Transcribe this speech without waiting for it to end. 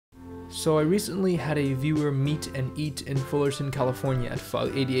So I recently had a viewer meet and eat in Fullerton, California at Pho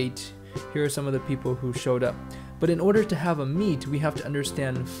 88. Here are some of the people who showed up. But in order to have a meet, we have to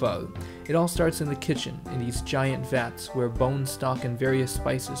understand pho. It all starts in the kitchen, in these giant vats where bone stock and various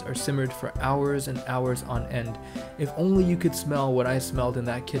spices are simmered for hours and hours on end. If only you could smell what I smelled in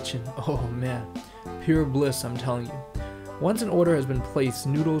that kitchen. Oh man, pure bliss, I'm telling you. Once an order has been placed,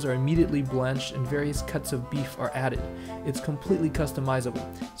 noodles are immediately blanched and various cuts of beef are added. It's completely customizable.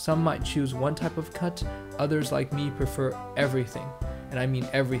 Some might choose one type of cut, others like me prefer everything. And I mean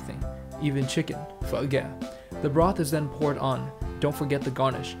everything, even chicken, pho ga. The broth is then poured on, don't forget the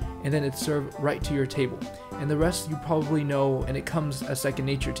garnish, and then it's served right to your table. And the rest you probably know, and it comes as second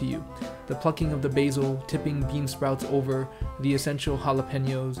nature to you. The plucking of the basil, tipping bean sprouts over, the essential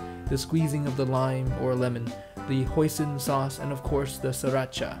jalapenos, the squeezing of the lime or lemon, the hoisin sauce, and of course the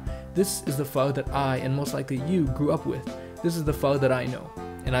sriracha. This is the pho that I, and most likely you, grew up with. This is the pho that I know.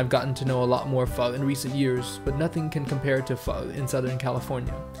 And I've gotten to know a lot more pho in recent years, but nothing can compare to pho in Southern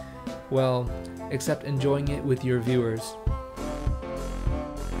California. Well, except enjoying it with your viewers.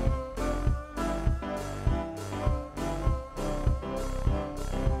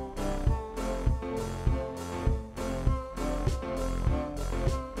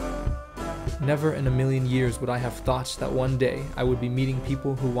 Never in a million years would I have thought that one day I would be meeting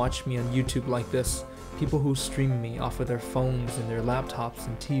people who watch me on YouTube like this, people who stream me off of their phones and their laptops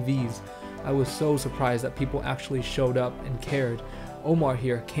and TVs. I was so surprised that people actually showed up and cared. Omar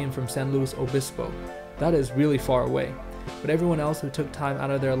here came from San Luis Obispo. That is really far away. But everyone else who took time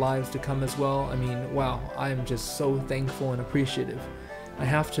out of their lives to come as well, I mean, wow, I am just so thankful and appreciative. I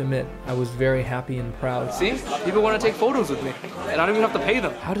have to admit, I was very happy and proud. See? People want to take photos with me, and I don't even have to pay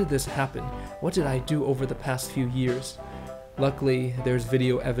them. How did this happen? What did I do over the past few years? Luckily, there's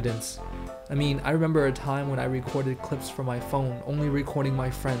video evidence. I mean, I remember a time when I recorded clips from my phone, only recording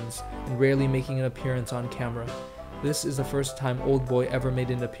my friends, and rarely making an appearance on camera. This is the first time Old Boy ever made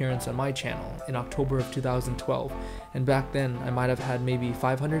an appearance on my channel, in October of 2012, and back then I might have had maybe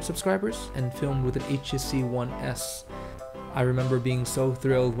 500 subscribers and filmed with an HTC One S. I remember being so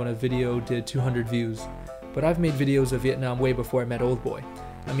thrilled when a video did 200 views. But I've made videos of Vietnam way before I met Old Boy.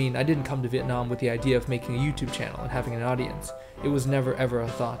 I mean, I didn't come to Vietnam with the idea of making a YouTube channel and having an audience. It was never ever a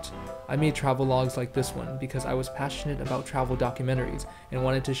thought. I made travel logs like this one because I was passionate about travel documentaries and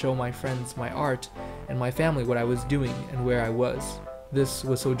wanted to show my friends my art and my family what I was doing and where I was. This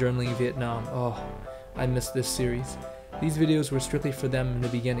was Sojourning Vietnam. Oh, I missed this series. These videos were strictly for them in the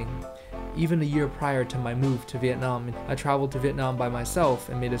beginning. Even a year prior to my move to Vietnam, I traveled to Vietnam by myself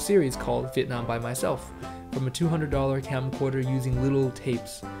and made a series called Vietnam by Myself from a $200 camcorder using little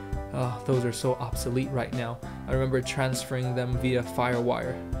tapes. Those are so obsolete right now. I remember transferring them via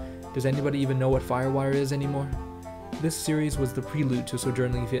FireWire. Does anybody even know what FireWire is anymore? This series was the prelude to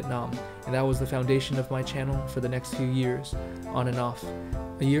Sojourning Vietnam, and that was the foundation of my channel for the next few years, on and off.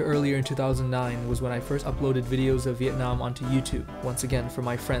 A year earlier in 2009 was when I first uploaded videos of Vietnam onto YouTube, once again for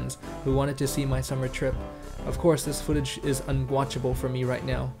my friends who wanted to see my summer trip. Of course, this footage is unwatchable for me right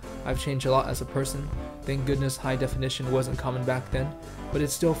now. I've changed a lot as a person. Thank goodness high definition wasn't common back then, but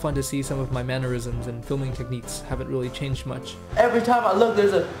it's still fun to see some of my mannerisms and filming techniques haven't really changed much. Every time I look,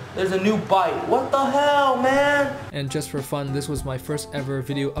 there's a new bite. What the hell, man? And just for fun, this was my first ever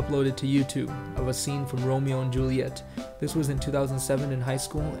video uploaded to YouTube of a scene from Romeo and Juliet. This was in 2007 in high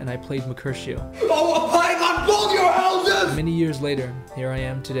school, and I played Mercutio. Oh, I'm playing on both your houses! Many years later, here I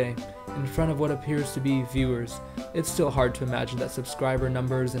am today, in front of what appears to be viewers. It's still hard to imagine that subscriber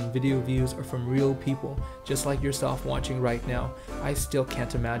numbers and video views are from real people, just like yourself watching right now. I still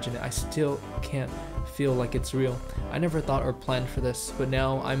can't imagine it. I still can't feel like it's real. I never thought or planned for this, but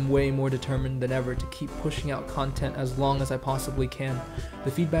now I'm way more determined than ever to keep pushing out content as long as I possibly can.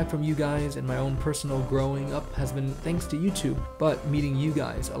 The feedback from you guys and my own personal growing up has been thanks to YouTube, but meeting you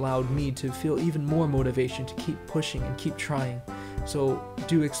guys allowed me to feel even more motivation to keep pushing and keep trying. So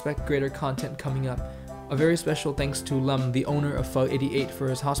do expect greater content coming up. A very special thanks to Lum, the owner of Pho 88, for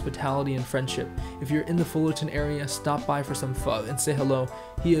his hospitality and friendship. If you're in the Fullerton area, stop by for some pho and say hello.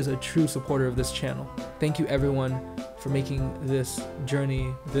 He is a true supporter of this channel. Thank you everyone for making this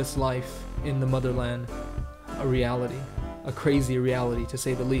journey, this life in the motherland, a reality. A crazy reality, to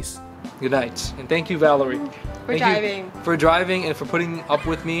say the least. Good night, and thank you, Valerie. For driving and for putting up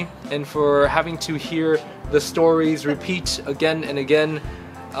with me and for having to hear the stories repeat again and again.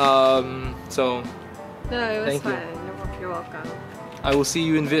 No, it was thank fun. You're welcome. I will see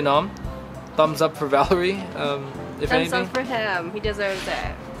you in Vietnam. Thumbs up for Valerie, if Thumbs anything. up for him. He deserves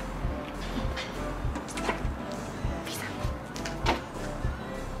it.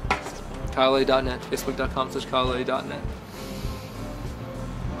 KyleA.net, facebook.com/KyleA.net.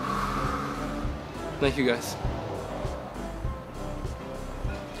 Thank you guys.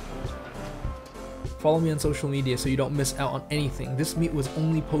 Follow me on social media so you don't miss out on anything. This meet was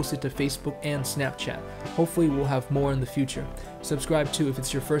only posted to Facebook and Snapchat. Hopefully we'll have more in the future. Subscribe too if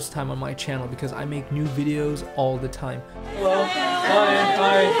it's your first time on my channel because I make new videos all the time. Hello. Hi.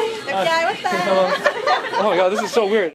 Hi. Hi. What's that? Oh my god, this is so weird.